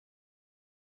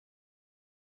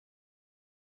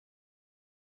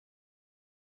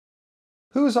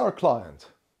Who is our client?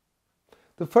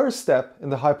 The first step in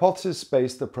the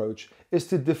hypothesis-based approach is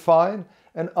to define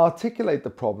and articulate the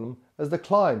problem as the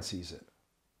client sees it.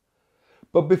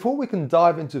 But before we can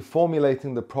dive into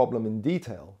formulating the problem in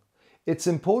detail, it's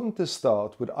important to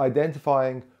start with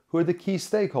identifying who are the key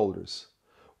stakeholders,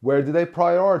 where do their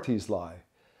priorities lie,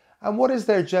 and what is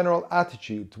their general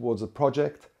attitude towards the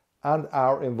project and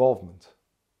our involvement.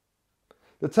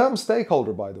 The term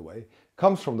stakeholder, by the way,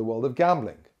 comes from the world of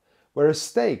gambling, where a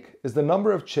stake is the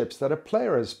number of chips that a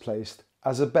player has placed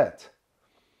as a bet.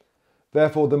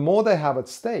 Therefore, the more they have at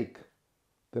stake,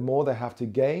 the more they have to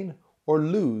gain or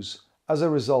lose as a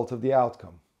result of the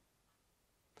outcome.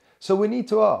 So we need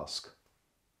to ask,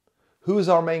 who is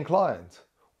our main client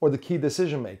or the key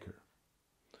decision maker?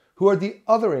 Who are the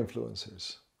other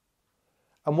influencers?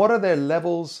 And what are their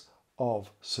levels of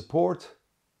support,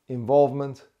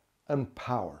 involvement, and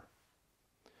power?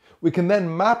 We can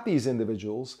then map these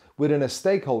individuals within a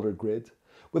stakeholder grid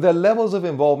with their levels of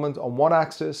involvement on one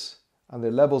axis and their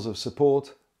levels of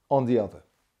support on the other.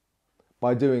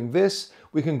 By doing this,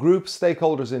 we can group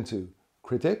stakeholders into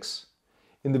critics,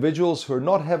 individuals who are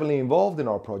not heavily involved in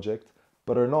our project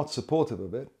but are not supportive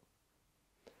of it,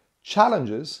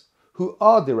 challengers who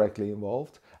are directly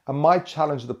involved and might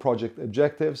challenge the project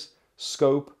objectives,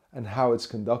 scope, and how it's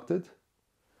conducted,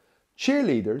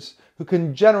 cheerleaders who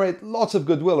can generate lots of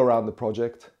goodwill around the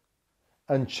project,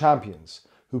 and champions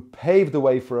who pave the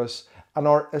way for us and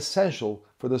are essential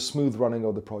for the smooth running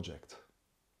of the project.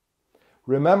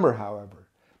 Remember, however,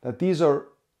 that these are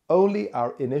only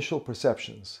our initial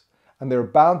perceptions, and they're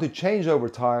bound to change over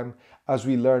time as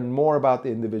we learn more about the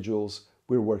individuals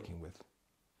we're working with.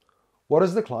 What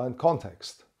is the client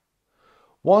context?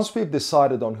 Once we've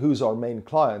decided on who's our main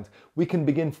client, we can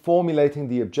begin formulating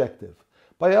the objective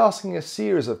by asking a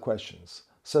series of questions,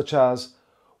 such as,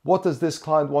 what does this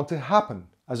client want to happen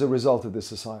as a result of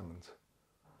this assignment?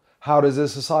 How does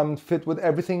this assignment fit with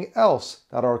everything else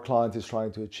that our client is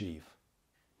trying to achieve?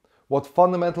 What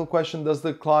fundamental question does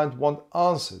the client want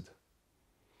answered?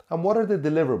 And what are the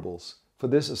deliverables for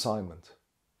this assignment?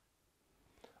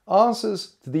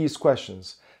 Answers to these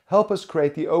questions help us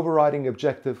create the overriding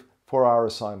objective for our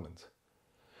assignment,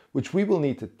 which we will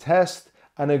need to test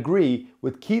and agree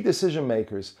with key decision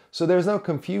makers so there's no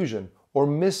confusion or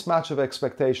mismatch of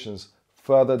expectations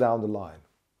further down the line.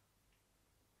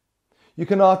 You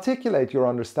can articulate your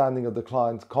understanding of the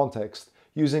client context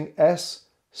using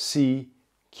SCQ.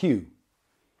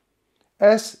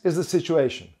 S is the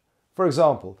situation. For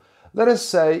example, let us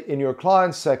say in your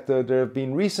client sector there have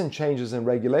been recent changes in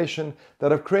regulation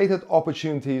that have created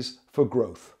opportunities for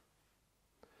growth.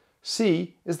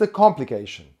 C is the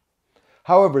complication.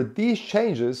 However, these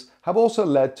changes have also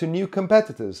led to new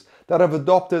competitors that have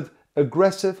adopted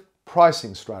aggressive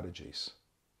pricing strategies.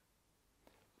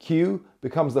 Q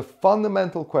becomes the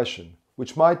fundamental question,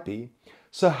 which might be,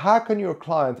 so how can your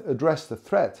client address the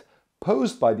threat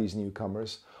posed by these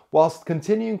newcomers whilst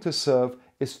continuing to serve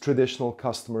its traditional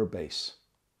customer base?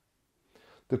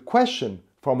 The question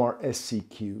from our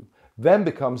SCQ then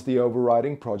becomes the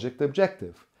overriding project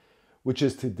objective, which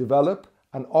is to develop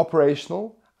an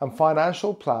operational and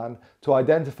financial plan to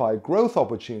identify growth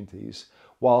opportunities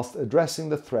whilst addressing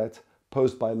the threat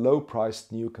posed by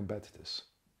low-priced new competitors.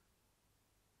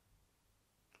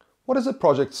 What is a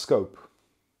project scope?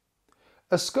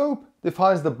 A scope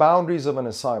defines the boundaries of an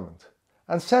assignment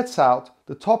and sets out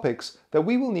the topics that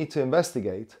we will need to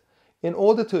investigate in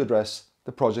order to address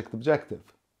the project objective.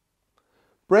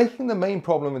 Breaking the main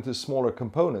problem into smaller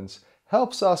components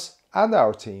helps us and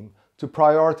our team to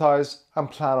prioritize and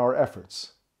plan our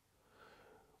efforts.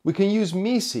 We can use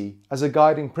MECE as a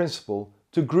guiding principle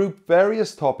to group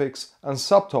various topics and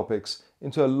subtopics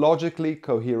into a logically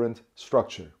coherent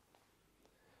structure.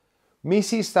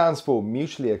 MECE stands for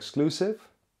mutually exclusive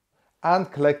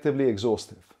and collectively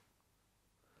exhaustive.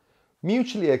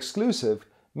 Mutually exclusive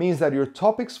means that your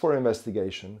topics for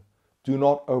investigation do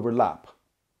not overlap,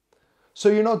 so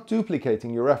you're not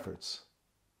duplicating your efforts.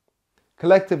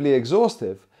 Collectively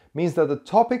exhaustive means that the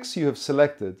topics you have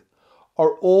selected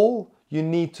are all you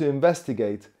need to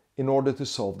investigate in order to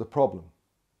solve the problem.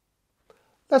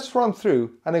 Let's run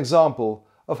through an example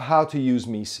of how to use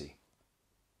MECE.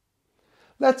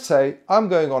 Let's say I'm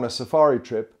going on a safari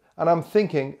trip and I'm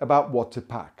thinking about what to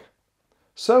pack.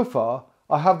 So far,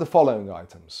 I have the following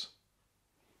items: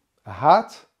 a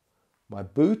hat, my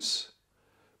boots,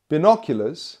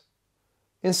 binoculars,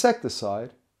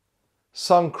 insecticide,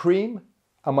 sun cream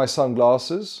and my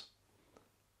sunglasses,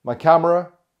 my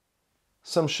camera,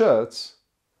 some shirts,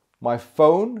 my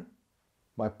phone,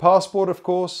 my passport of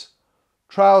course,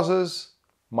 trousers,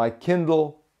 my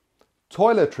Kindle,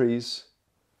 toiletries,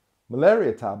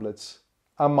 malaria tablets,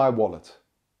 and my wallet.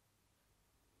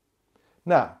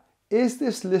 Now, is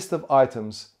this list of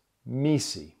items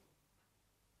MECE?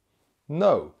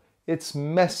 No, it's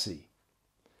messy.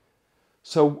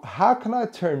 So how can I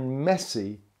turn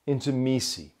messy into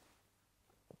MECE?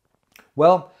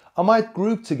 Well, I might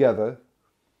group together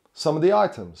some of the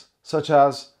items, such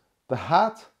as the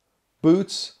hat,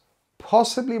 boots,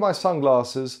 possibly my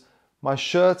sunglasses, my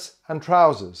shirts and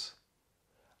trousers.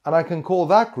 And I can call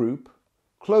that group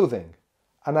clothing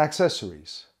and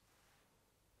accessories.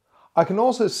 I can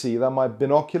also see that my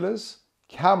binoculars,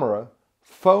 camera,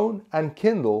 phone and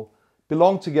Kindle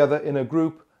belong together in a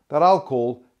group that I'll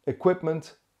call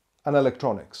equipment and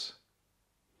electronics.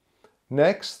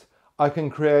 Next, I can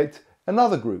create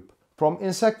another group from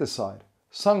insecticide,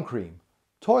 sun cream,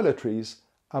 toiletries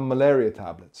and malaria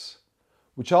tablets,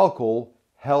 which I'll call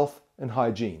health and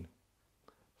hygiene.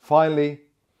 Finally,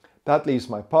 that leaves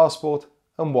my passport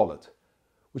and wallet,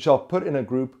 which I'll put in a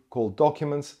group called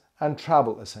documents and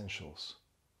travel essentials.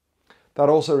 That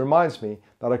also reminds me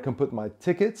that I can put my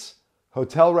tickets,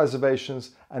 hotel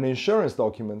reservations and insurance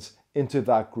documents into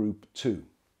that group too.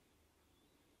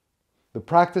 The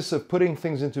practice of putting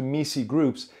things into MECE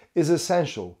groups is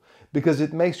essential because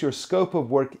it makes your scope of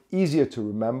work easier to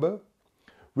remember,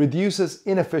 reduces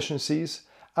inefficiencies,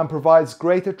 and provides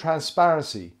greater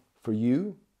transparency for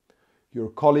you, your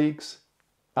colleagues,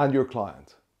 and your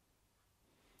client.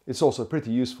 It's also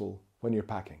pretty useful when you're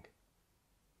packing.